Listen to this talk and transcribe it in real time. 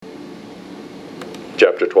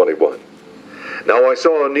Chapter 21. Now I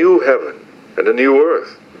saw a new heaven and a new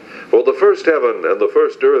earth, for the first heaven and the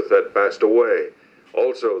first earth had passed away.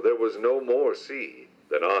 Also there was no more sea.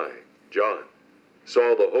 Then I, John,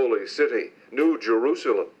 saw the holy city, New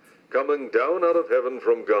Jerusalem, coming down out of heaven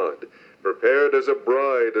from God, prepared as a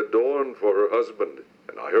bride adorned for her husband.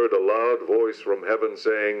 And I heard a loud voice from heaven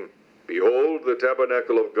saying, Behold, the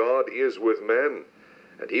tabernacle of God is with men,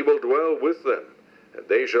 and he will dwell with them, and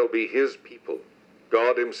they shall be his people.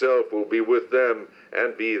 God himself will be with them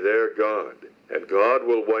and be their God. And God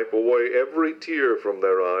will wipe away every tear from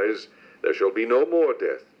their eyes. There shall be no more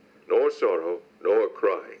death, nor sorrow, nor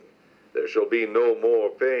crying. There shall be no more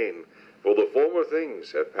pain, for the former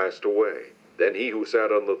things have passed away. Then he who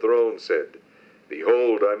sat on the throne said,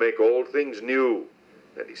 Behold, I make all things new.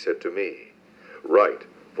 And he said to me, Write,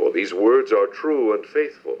 for these words are true and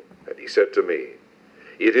faithful. And he said to me,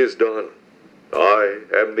 It is done. I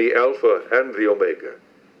am the Alpha and the Omega,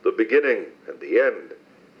 the beginning and the end.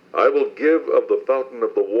 I will give of the fountain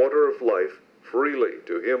of the water of life freely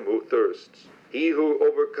to him who thirsts. He who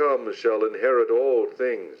overcomes shall inherit all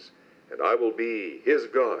things, and I will be his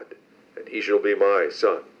God, and he shall be my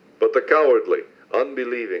son. But the cowardly,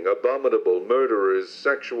 unbelieving, abominable, murderers,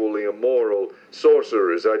 sexually immoral,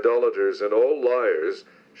 sorcerers, idolaters, and all liars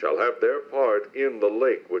shall have their part in the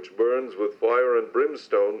lake which burns with fire and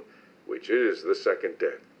brimstone, which is the second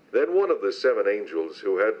death. Then one of the seven angels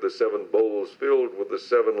who had the seven bowls filled with the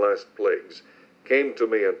seven last plagues came to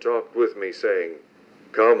me and talked with me, saying,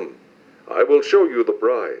 Come, I will show you the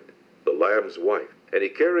bride, the Lamb's wife. And he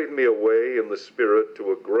carried me away in the Spirit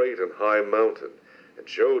to a great and high mountain, and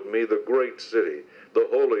showed me the great city, the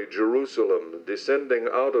holy Jerusalem, descending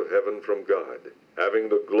out of heaven from God, having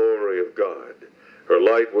the glory of God. Her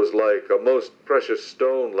light was like a most precious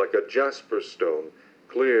stone, like a jasper stone,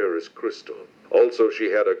 clear as crystal. Also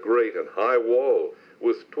she had a great and high wall,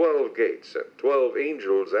 with 12 gates, and 12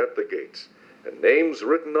 angels at the gates, and names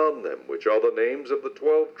written on them, which are the names of the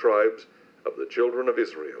 12 tribes of the children of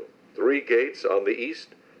Israel. 3 gates on the east,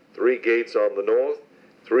 3 gates on the north,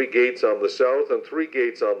 3 gates on the south, and 3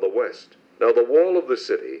 gates on the west. Now the wall of the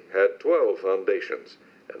city had 12 foundations,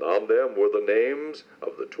 and on them were the names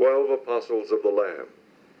of the 12 apostles of the Lamb.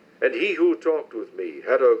 And he who talked with me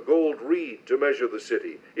had a gold reed to measure the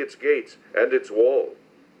city, its gates, and its wall.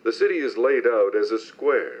 The city is laid out as a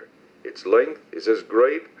square. Its length is as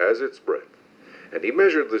great as its breadth. And he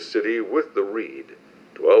measured the city with the reed.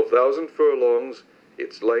 12,000 furlongs,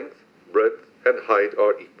 its length, breadth, and height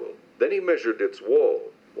are equal. Then he measured its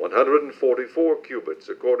wall, 144 cubits,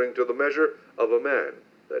 according to the measure of a man,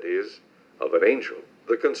 that is, of an angel.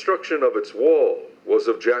 The construction of its wall was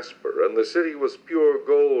of jasper, and the city was pure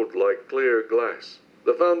gold like clear glass.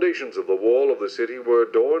 The foundations of the wall of the city were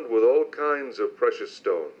adorned with all kinds of precious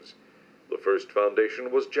stones. The first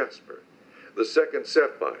foundation was jasper, the second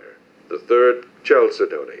sapphire, the third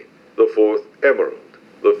chalcedony, the fourth emerald,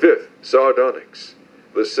 the fifth sardonyx,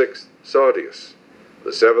 the sixth sardius,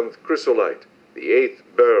 the seventh chrysolite, the eighth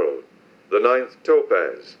beryl, the ninth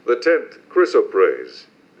topaz, the 10th chrysoprase,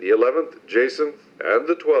 the 11th jacinth, and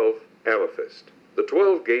the 12th amethyst. The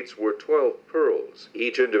 12 gates were 12 pearls.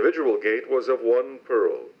 Each individual gate was of 1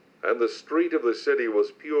 pearl, and the street of the city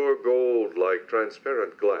was pure gold like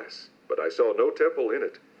transparent glass. But I saw no temple in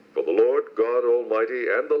it, for the Lord God Almighty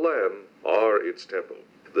and the Lamb are its temple.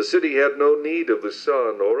 The city had no need of the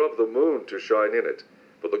sun or of the moon to shine in it,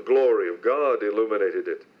 for the glory of God illuminated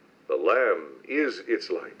it. The Lamb is its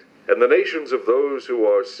light. And the nations of those who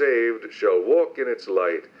are saved shall walk in its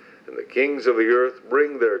light, and the kings of the earth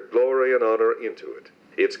bring their glory and honor into it.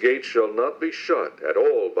 Its gates shall not be shut at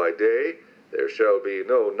all by day, there shall be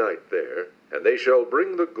no night there, and they shall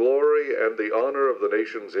bring the glory and the honor of the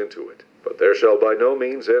nations into it. But there shall by no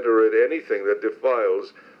means enter it anything that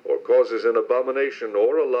defiles, or causes an abomination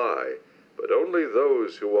or a lie, but only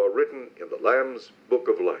those who are written in the Lamb's book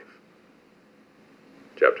of life.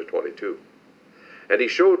 Chapter 22. And he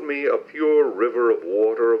showed me a pure river of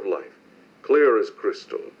water of life, clear as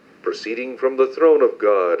crystal, proceeding from the throne of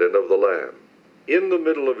God and of the Lamb. In the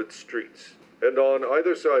middle of its streets, and on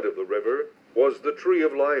either side of the river, was the tree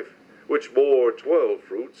of life, which bore 12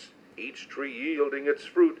 fruits, each tree yielding its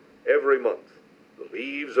fruit every month. The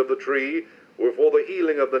leaves of the tree were for the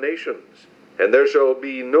healing of the nations. And there shall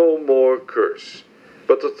be no more curse,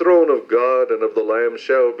 but the throne of God and of the Lamb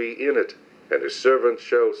shall be in it, and his servants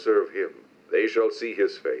shall serve him. They shall see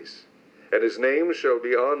his face, and his name shall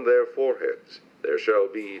be on their foreheads. There shall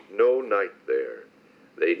be no night there.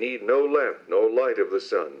 They need no lamp, no light of the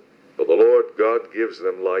sun, for the Lord God gives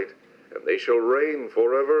them light, and they shall reign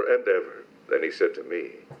forever and ever. Then he said to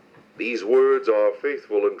me, These words are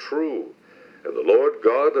faithful and true. And the Lord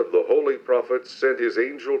God of the holy prophets sent his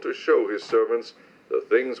angel to show his servants the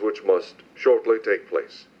things which must shortly take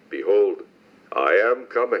place. Behold, I am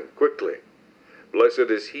coming quickly. Blessed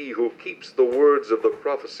is he who keeps the words of the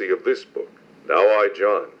prophecy of this book. Now I,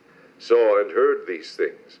 John, saw and heard these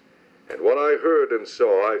things. And when I heard and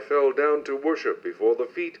saw, I fell down to worship before the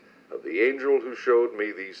feet of the angel who showed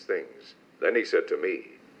me these things. Then he said to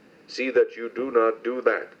me, See that you do not do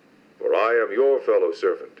that, for I am your fellow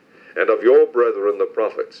servant, and of your brethren the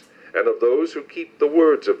prophets, and of those who keep the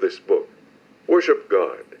words of this book. Worship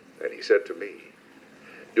God. And he said to me,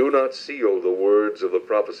 Do not seal the words of the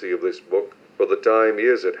prophecy of this book, for the time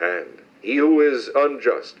is at hand. He who is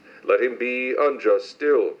unjust, let him be unjust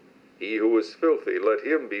still. He who is filthy, let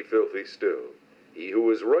him be filthy still. He who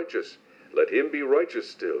is righteous, let him be righteous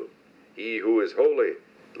still. He who is holy,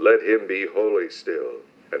 let him be holy still.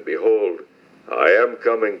 And behold, I am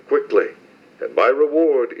coming quickly, and my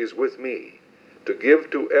reward is with me, to give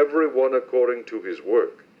to every one according to his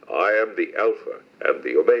work. I am the Alpha and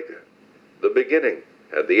the Omega, the beginning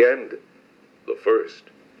and the end, the first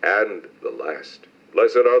and the last.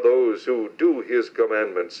 Blessed are those who do his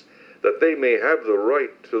commandments, that they may have the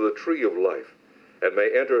right to the tree of life, and may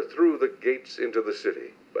enter through the gates into the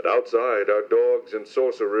city. But outside are dogs and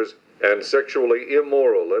sorcerers, and sexually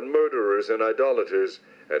immoral, and murderers, and idolaters,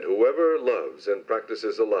 and whoever loves and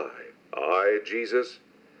practices a lie. I, Jesus,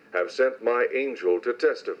 have sent my angel to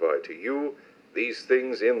testify to you these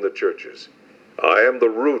things in the churches. I am the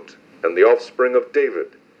root and the offspring of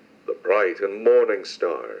David, the bright and morning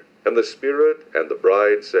star. And the Spirit and the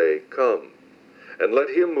bride say, Come. And let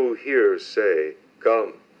him who hears say,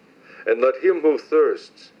 Come. And let him who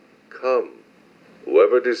thirsts, come.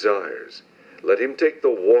 Whoever desires, let him take the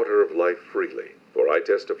water of life freely. For I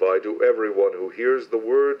testify to everyone who hears the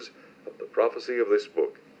words of the prophecy of this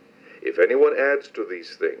book. If anyone adds to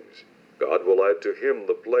these things, God will add to him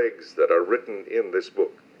the plagues that are written in this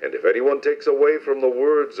book. And if anyone takes away from the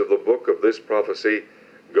words of the book of this prophecy,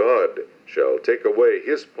 God shall take away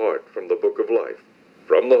his part from the book of life,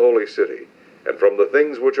 from the holy city, and from the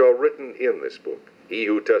things which are written in this book. He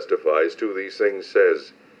who testifies to these things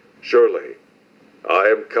says, Surely I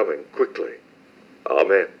am coming quickly.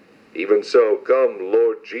 Amen. Even so, come,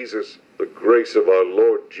 Lord Jesus. The grace of our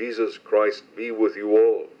Lord Jesus Christ be with you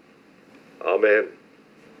all. Amen.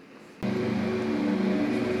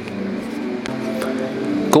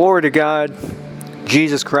 Glory to God.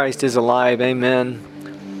 Jesus Christ is alive. Amen.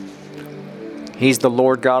 He's the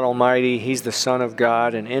Lord God Almighty. He's the Son of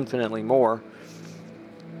God and infinitely more.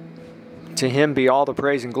 To him be all the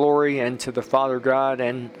praise and glory, and to the Father God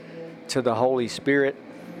and to the Holy Spirit.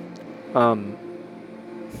 The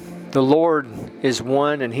Lord is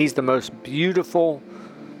one, and he's the most beautiful,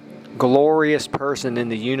 glorious person in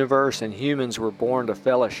the universe, and humans were born to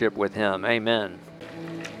fellowship with him. Amen.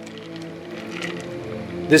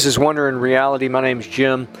 This is Wonder in Reality. My name's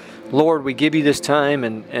Jim. Lord, we give you this time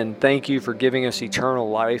and thank you for giving us eternal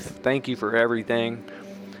life. Thank you for everything.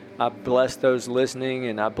 I bless those listening,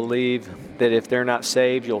 and I believe that if they're not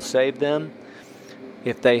saved, you'll save them.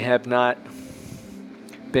 If they have not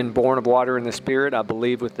been born of water and the Spirit, I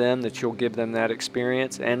believe with them that you'll give them that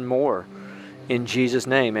experience and more. In Jesus'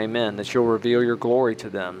 name, amen, that you'll reveal your glory to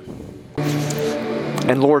them.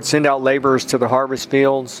 And Lord, send out laborers to the harvest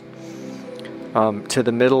fields, to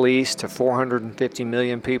the Middle East, to 450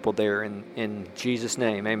 million people there, in Jesus'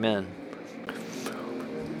 name, amen.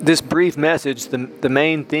 This brief message, the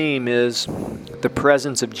main theme is the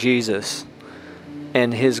presence of Jesus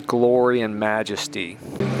and his glory and majesty,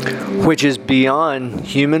 which is beyond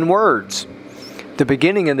human words. The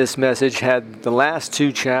beginning of this message had the last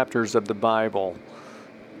two chapters of the Bible,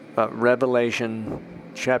 Revelation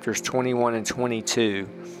chapters 21 and 22,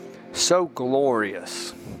 so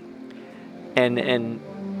glorious. And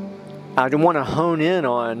I want to hone in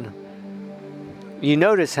on, you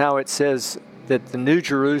notice how it says that the New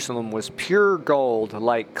Jerusalem was pure gold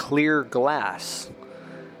like clear glass,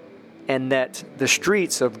 and that the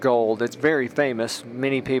streets of gold, it's very famous,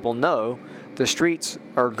 many people know, the streets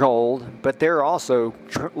are gold, but they're also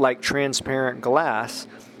like transparent glass.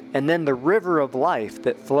 And then the river of life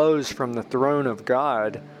that flows from the throne of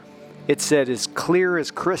God, it said, is clear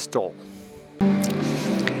as crystal.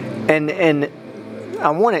 And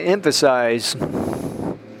I want to emphasize,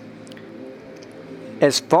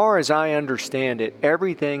 as far as I understand it,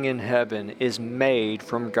 everything in heaven is made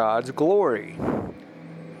from God's glory.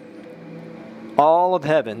 All of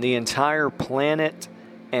heaven, the entire planet,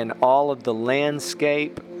 and all of the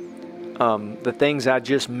landscape, the things I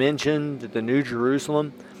just mentioned, the New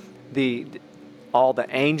Jerusalem, all the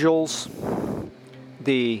angels,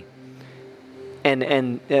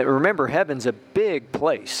 And remember, heaven's a big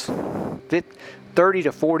place. 30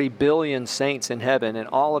 to 40 billion saints in heaven, and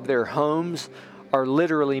all of their homes are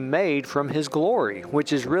literally made from His glory,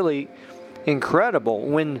 which is really incredible.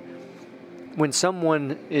 When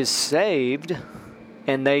someone is saved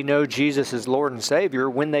and they know Jesus is Lord and Savior,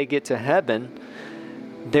 when they get to heaven,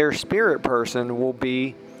 their spirit person will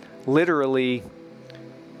be literally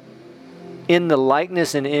in the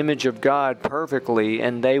likeness and image of God perfectly,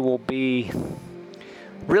 and they will be,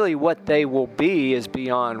 really what they will be is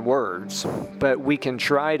beyond words. But we can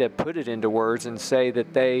try to put it into words and say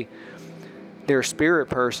that their spirit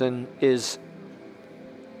person is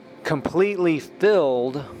completely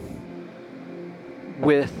filled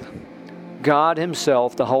with God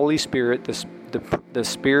Himself, the Holy Spirit, the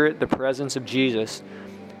Spirit, the presence of Jesus,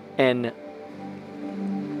 and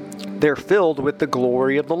they're filled with the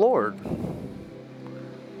glory of the Lord.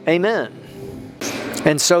 Amen.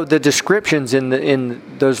 And so the descriptions in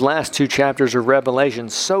those last 2 chapters of Revelation,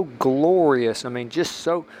 so glorious. I mean, just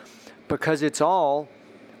so, because it's all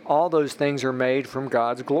those things are made from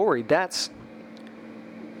God's glory. That's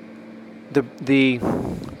the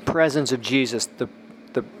presence of Jesus,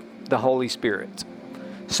 the Holy Spirit.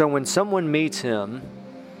 So when someone meets Him,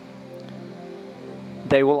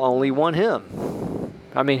 they will only want Him.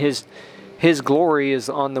 I mean, His glory is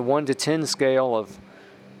on the 1 to 10 scale of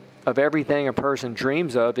everything a person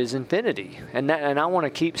dreams of is infinity. And I want to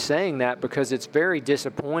keep saying that because it's very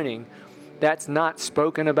disappointing. That's not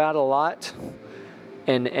spoken about a lot.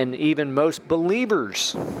 And even most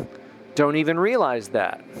believers don't even realize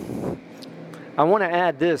that. I want to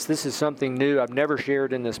add this. This is something new I've never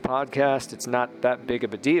shared in this podcast. It's not that big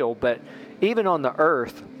of a deal. But even on the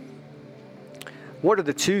earth, what are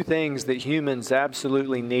the 2 things that humans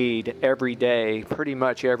absolutely need every day, pretty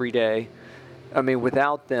much every day? I mean,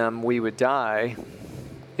 without them, we would die.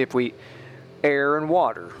 Air and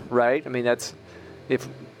water, right? I mean, that's, if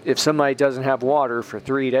somebody doesn't have water for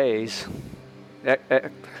 3 days,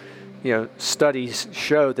 studies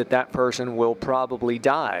show that person will probably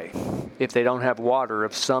die if they don't have water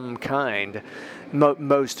of some kind.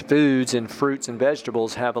 Most foods and fruits and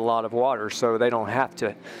vegetables have a lot of water, so they don't have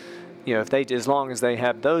to, as long as they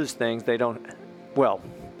have those things, they don't, well,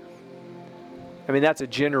 I mean, that's a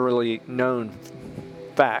generally known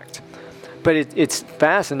fact. But it's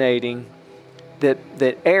fascinating that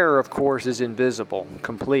air, of course, is invisible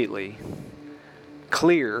completely.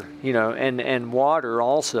 Clear, and water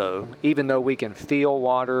also, even though we can feel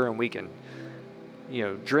water and we can,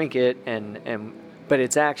 drink it, but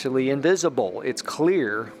it's actually invisible. It's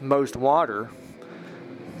clear, most water.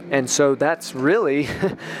 And so that's really,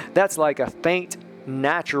 that's like a faint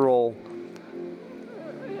natural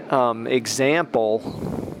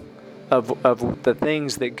example of the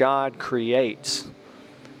things that God creates.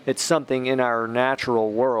 It's something in our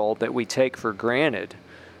natural world that we take for granted.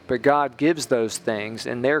 But God gives those things,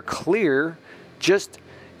 and they're clear.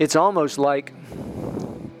 It's almost like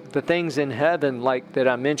the things in heaven, like that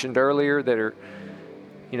I mentioned earlier, that are,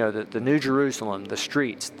 the New Jerusalem, the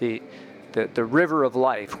streets, the river of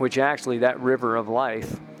life, which actually that river of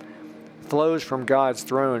life flows from God's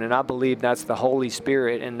throne, and I believe that's the Holy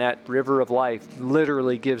Spirit, and that river of life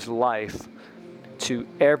literally gives life to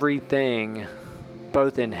everything,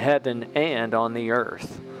 both in heaven and on the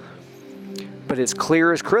earth. But it's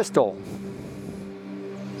clear as crystal.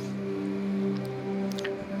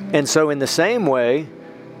 And so in the same way,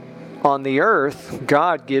 on the earth,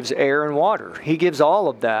 God gives air and water. He gives all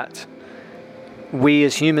of that. We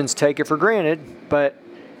as humans take it for granted, but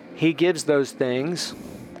He gives those things,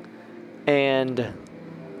 and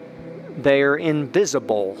they are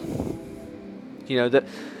invisible.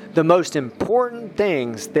 The most important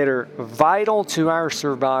things that are vital to our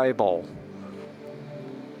survival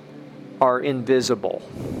are invisible.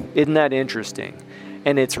 Isn't that interesting?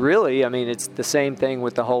 And it's really, it's the same thing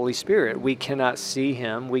with the Holy Spirit. We cannot see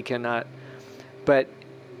Him, but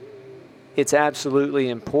it's absolutely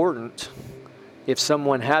important. If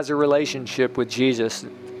someone has a relationship with Jesus,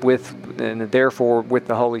 and therefore with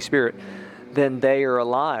the Holy Spirit, then they are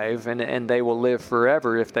alive and they will live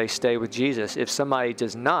forever if they stay with Jesus. If somebody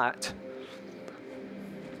does not,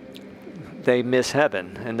 they miss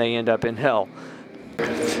heaven and they end up in hell.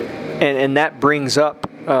 And that brings up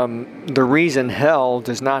the reason hell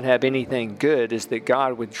does not have anything good is that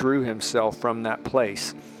God withdrew Himself from that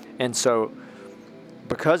place. And so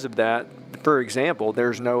because of that, for example,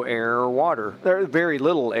 there's no air or water. There's very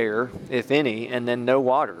little air, if any, and then no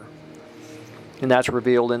water. And that's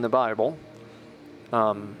revealed in the Bible,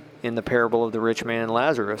 in the parable of the rich man and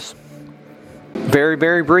Lazarus. Very,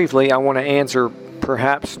 very briefly, I want to answer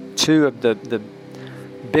perhaps 2 of the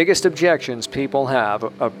biggest objections people have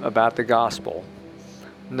about the gospel.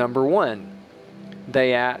 Number one,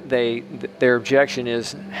 their objection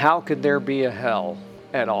is, how could there be a hell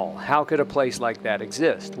at all? How could a place like that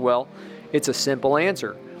exist? Well, it's a simple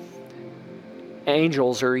answer.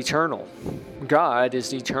 Angels are eternal. God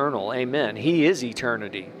is eternal. Amen. He is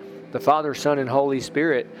eternity. The Father, Son, and Holy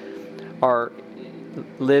Spirit are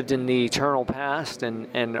lived in the eternal past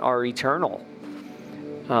and are eternal.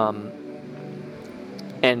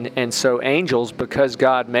 And so angels, because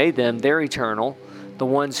God made them, they're eternal. The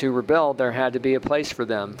ones who rebelled, there had to be a place for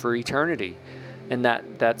them for eternity. And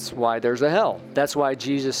that's why there's a hell. That's why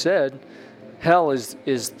Jesus said, hell is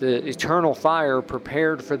the eternal fire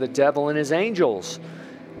prepared for the devil and his angels.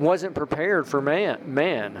 Wasn't prepared for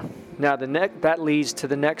man. Now that leads to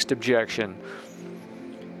the next objection.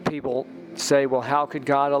 People say, well, how could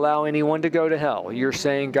God allow anyone to go to hell? You're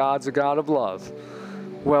saying God's a God of love.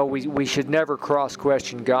 Well, we should never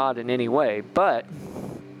cross-question God in any way, but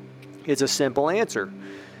it's a simple answer.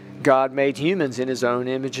 God made humans in His own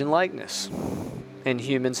image and likeness, and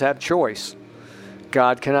humans have choice.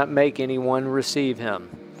 God cannot make anyone receive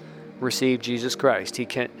Jesus Christ. He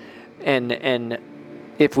can't, and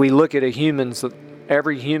if we look at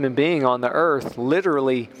every human being on the earth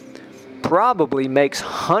literally probably makes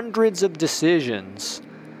hundreds of decisions,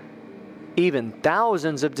 even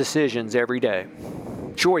thousands of decisions every day.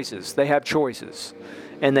 Choices. They have choices,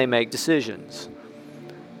 and they make decisions.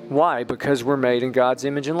 Why? Because we're made in God's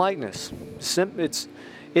image and likeness.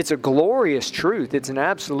 It's a glorious truth. It's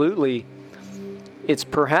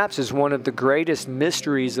perhaps one of the greatest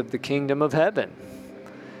mysteries of the kingdom of heaven,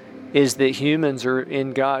 is that humans are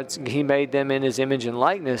in He made them in His image and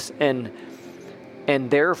likeness, and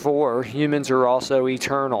therefore humans are also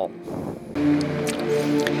eternal.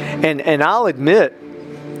 And I'll admit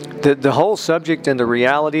that the whole subject and the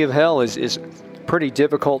reality of hell is a pretty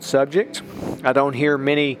difficult subject. I don't hear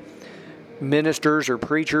many ministers or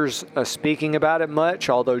preachers speaking about it much,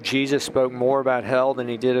 although Jesus spoke more about hell than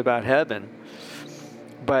He did about heaven.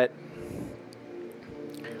 But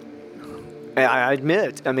I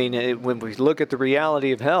admit, when we look at the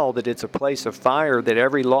reality of hell, that it's a place of fire, that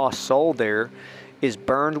every lost soul there is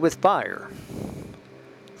burned with fire.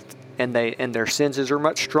 And their senses are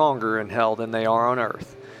much stronger in hell than they are on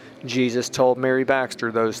earth. Jesus told Mary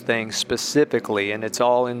Baxter those things specifically, and it's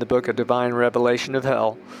all in the book of Divine Revelation of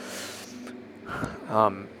Hell.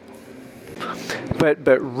 But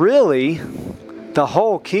really, the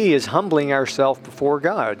whole key is humbling ourselves before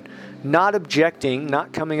God, not objecting,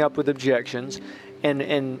 not coming up with objections,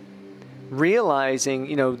 and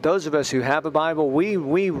realizing, those of us who have a Bible,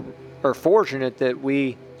 we are fortunate that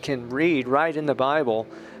we can read right in the Bible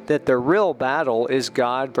that the real battle is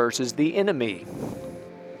God versus the enemy.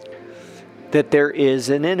 That there is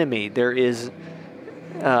an enemy. There is,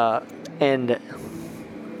 but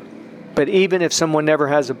even if someone never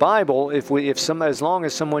has a Bible, as long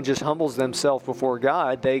as someone just humbles themselves before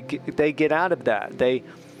God, they get out of that.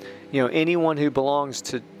 Anyone who belongs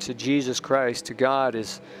to Jesus Christ, to God,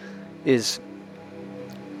 is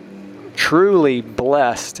truly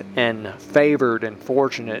blessed and favored and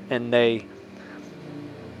fortunate, and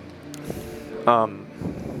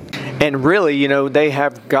and really, they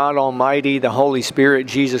have God Almighty, the Holy Spirit,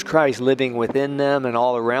 Jesus Christ living within them and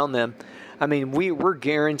all around them. We're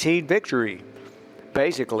guaranteed victory,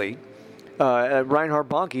 basically. Reinhard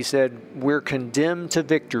Bonnke said, we're condemned to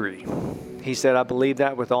victory. He said, I believe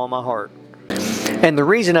that with all my heart. And the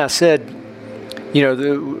reason I said,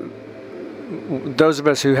 those of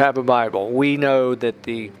us who have a Bible, we know that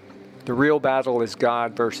the real battle is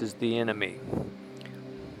God versus the enemy.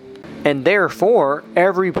 And therefore,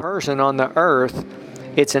 every person on the earth,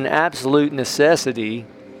 it's an absolute necessity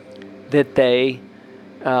that they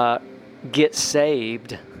get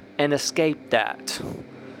saved and escape that.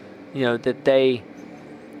 That they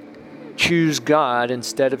choose God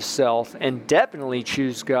instead of self, and definitely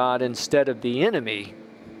choose God instead of the enemy.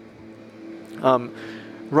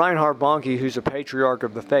 Reinhard Bonnke, who's a patriarch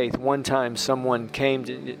of the faith, one time someone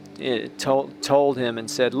came told him and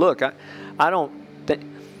said, look, I don't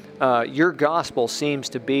your gospel seems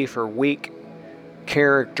to be for weak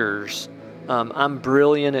characters. I'm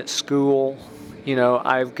brilliant at school.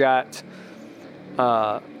 I've got,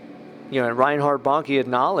 and Reinhard Bonnke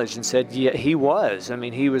acknowledged and said, yeah, he was.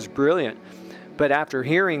 He was brilliant. But after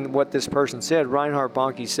hearing what this person said, Reinhard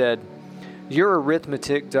Bonnke said, your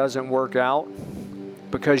arithmetic doesn't work out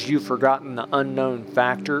because you've forgotten the unknown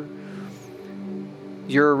factor.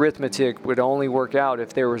 Your arithmetic would only work out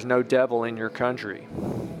if there was no devil in your country.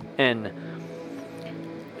 And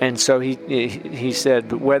so he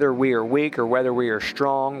said, whether we are weak or whether we are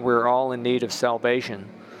strong, we're all in need of salvation.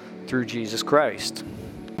 through Jesus Christ.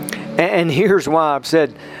 And here's why I've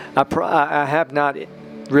said, I have not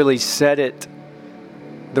really said it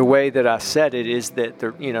the way that I said it, is that,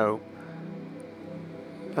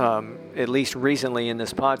 at least recently in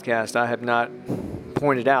this podcast, I have not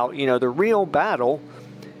pointed out, the real battle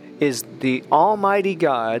is the Almighty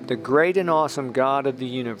God, the great and awesome God of the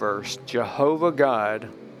universe, Jehovah God,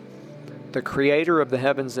 the creator of the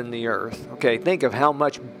heavens and the earth. Okay, think of how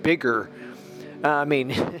much bigger,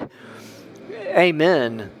 amen.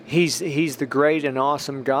 He's the great and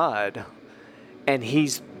awesome God, and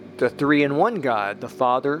He's the three-in-one God, the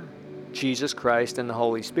Father, Jesus Christ, and the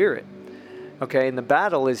Holy Spirit. Okay, and the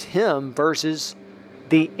battle is Him versus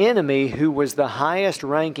the enemy, who was the highest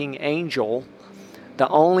ranking angel, the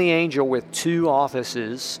only angel with two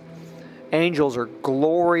offices. Angels are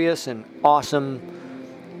glorious and awesome,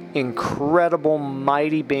 incredible,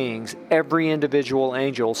 mighty beings. Every individual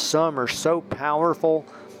angel. Some are so powerful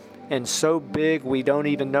and so big we don't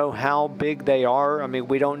even know how big they are.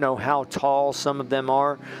 We don't know how tall some of them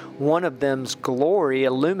are. One of them's glory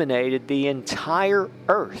illuminated the entire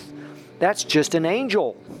earth. That's just an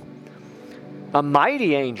angel. A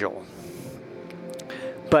mighty angel.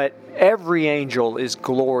 But every angel is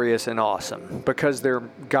glorious and awesome because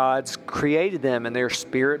God's created them and they're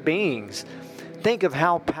spirit beings. Think of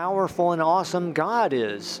how powerful and awesome God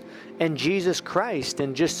is, and Jesus Christ,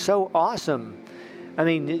 and just so awesome.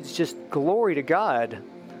 It's just glory to God.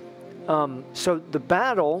 So the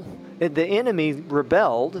battle, the enemy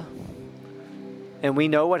rebelled, and we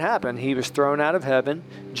know what happened. He was thrown out of heaven.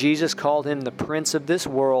 Jesus called him the prince of this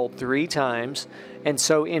world 3 times. And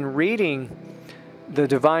so in reading A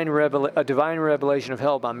Divine Revelation of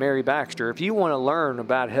Hell by Mary Baxter, if you want to learn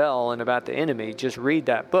about hell and about the enemy, just read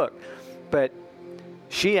that book. But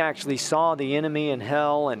she actually saw the enemy in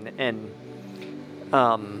hell, and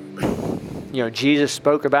Jesus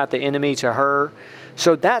spoke about the enemy to her.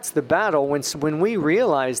 So that's the battle. When we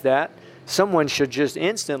realize that, someone should just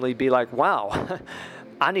instantly be like, wow,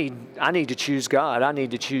 I need to choose God. I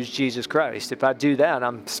need to choose Jesus Christ. If I do that,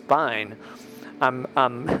 I'm fine.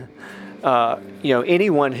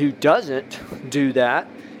 Anyone who doesn't do that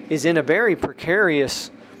is in a very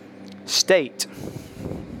precarious state.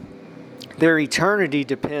 Their eternity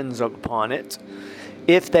depends upon it.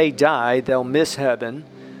 If they die, they'll miss heaven,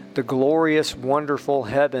 the glorious, wonderful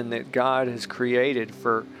heaven that God has created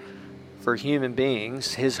for human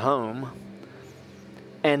beings, His home,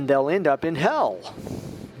 and they'll end up in hell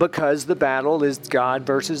because the battle is God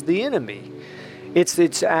versus the enemy.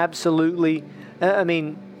 It's absolutely,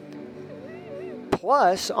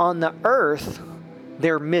 plus on the earth,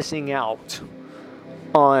 they're missing out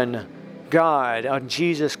on God, on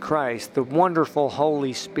Jesus Christ, the wonderful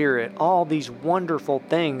Holy Spirit, all these wonderful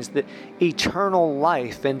things, that eternal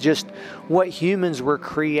life and just what humans were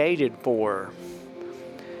created for.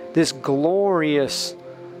 This glorious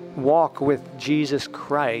walk with Jesus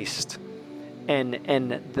Christ and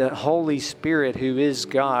the Holy Spirit, who is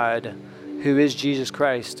God, who is Jesus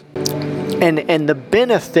Christ. And the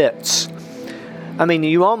benefits,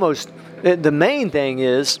 the main thing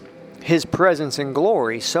is His presence and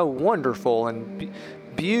glory, so wonderful and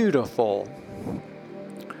beautiful.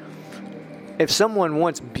 If someone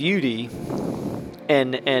wants beauty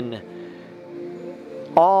and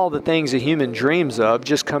all the things a human dreams of,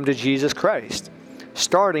 just come to Jesus Christ.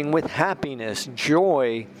 Starting with happiness,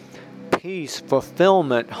 joy, peace,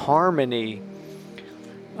 fulfillment, harmony,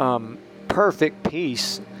 perfect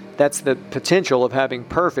peace. That's the potential of having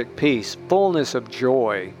perfect peace, fullness of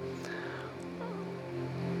joy.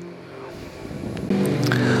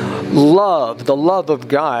 Love, the love of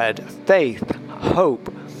God, faith,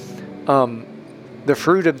 hope, the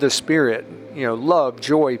fruit of the Spirit, love,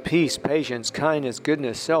 joy, peace, patience, kindness,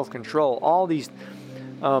 goodness, self-control, all these,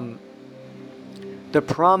 the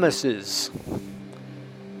promises,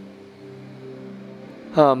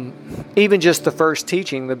 even just the first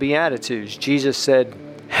teaching, the Beatitudes. Jesus said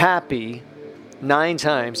happy 9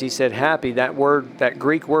 times. He said happy, that word, that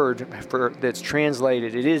Greek word that's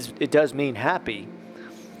translated, it does mean happy.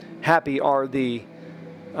 Happy are the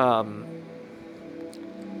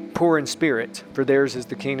poor in spirit, for theirs is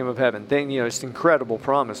the kingdom of heaven. It's incredible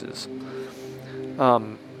promises.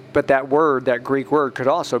 But that word, that Greek word, could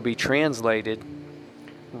also be translated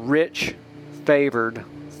rich, favored,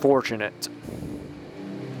 fortunate.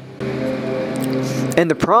 And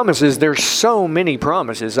the promises, there's so many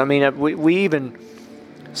promises. We even,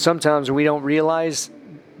 sometimes we don't realize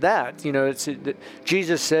that.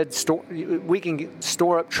 Jesus said we can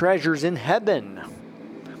store up treasures in heaven.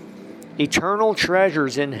 Eternal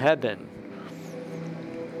treasures in heaven.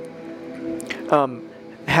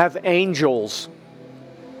 Have angels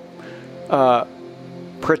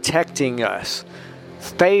protecting us.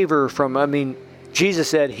 Favor from, Jesus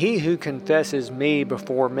said, "He who confesses me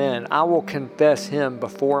before men, I will confess him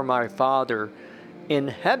before my Father in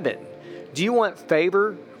heaven." Do you want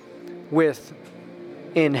favor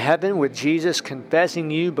in heaven with Jesus confessing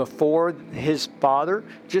you before his Father?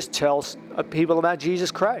 Just tell people about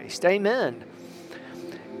Jesus Christ. Amen.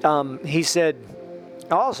 He said,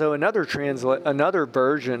 also another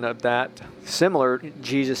version of that, similar,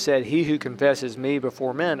 Jesus said, "He who confesses me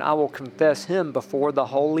before men, I will confess him before the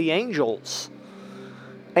holy angels."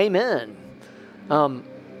 Amen.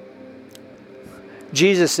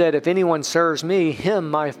 Jesus said, "If anyone serves me, him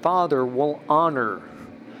my Father will honor."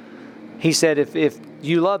 He said, if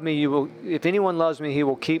you love me, if anyone loves me, he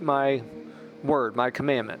will keep my word, my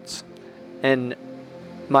commandments. And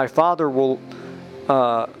my Father will,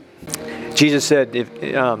 Jesus said,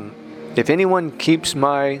 if anyone keeps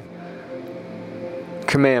my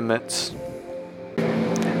commandments,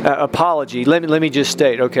 apology, let me just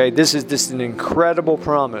state, okay, this is an incredible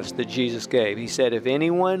promise that Jesus gave. He said, "If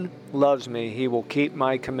anyone loves me, he will keep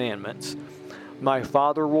my commandments. My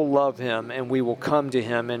Father will love him, and we will come to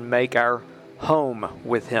him and make our home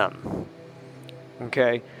with him."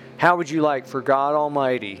 Okay? How would you like for God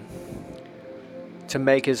Almighty to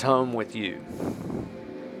make his home with you?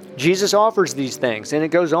 Jesus offers these things, and it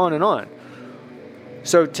goes on and on.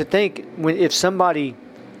 So to think, if somebody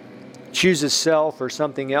chooses self or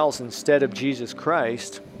something else instead of Jesus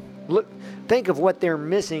Christ, think of what they're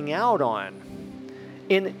missing out on.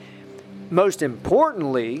 Most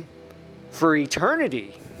importantly, for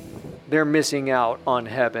eternity, they're missing out on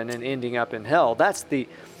heaven and ending up in hell.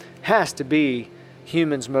 Has to be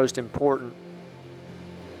humans' most important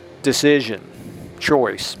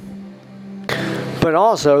choice. But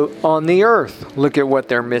also on the earth, look at what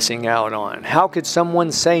they're missing out on. How could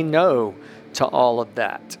someone say no to all of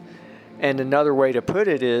that? And another way to put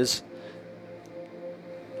it is,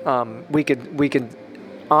 we could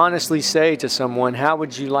honestly say to someone, how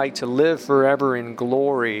would you like to live forever in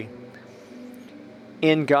glory,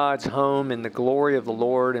 in God's home, in the glory of the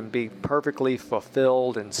Lord, and be perfectly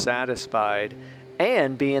fulfilled and satisfied,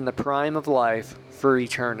 and be in the prime of life for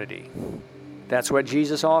eternity? That's what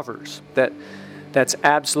Jesus offers. That's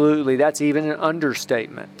even an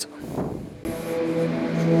understatement.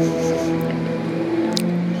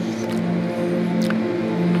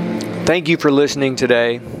 Thank you for listening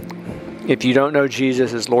today. If you don't know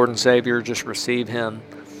Jesus as Lord and Savior, just receive him.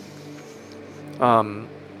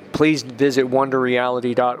 Please visit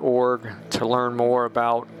wonderreality.org to learn more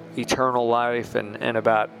about eternal life and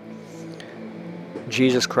about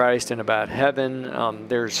Jesus Christ and about heaven.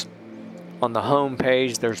 There's on the home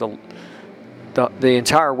page, the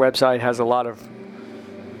entire website has a lot of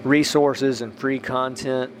resources and free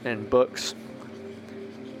content and books.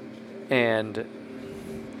 And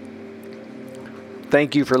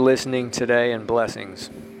thank you for listening today, and blessings.